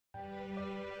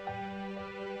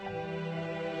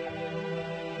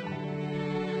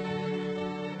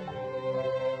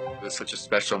was such a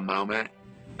special moment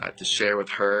to share with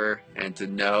her and to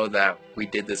know that we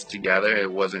did this together. It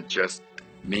wasn't just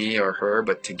me or her,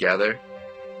 but together.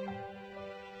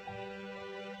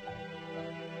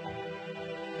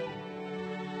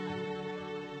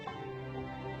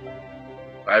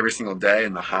 Every single day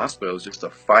in the hospital was just a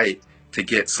fight to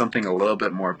get something a little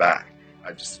bit more back.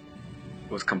 I just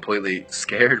was completely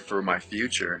scared for my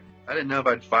future. I didn't know if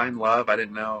I'd find love. I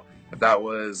didn't know if that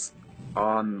was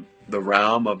on the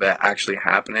realm of it actually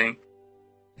happening.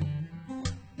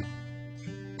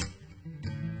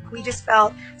 We just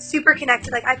felt super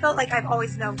connected. Like I felt like I've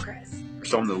always known Chris. For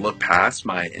someone to look past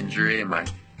my injury and my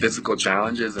physical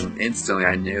challenges, and instantly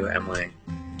I knew Emily.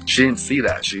 She didn't see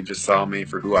that. She just saw me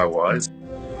for who I was.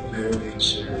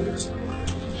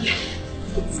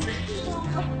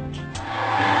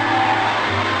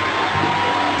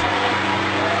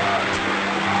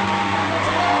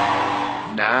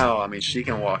 Now, I mean, she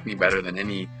can walk me better than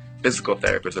any physical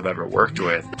therapist I've ever worked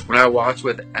with. When I walked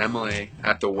with Emily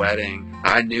at the wedding,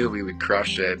 I knew we would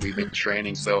crush it. We've been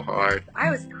training so hard.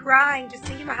 I was crying just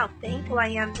thinking about how thankful I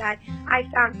am that I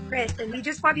found Chris, and we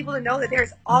just want people to know that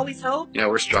there's always hope. You know,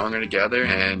 we're stronger together,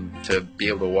 and to be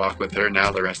able to walk with her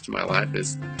now the rest of my life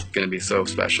is going to be so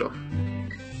special.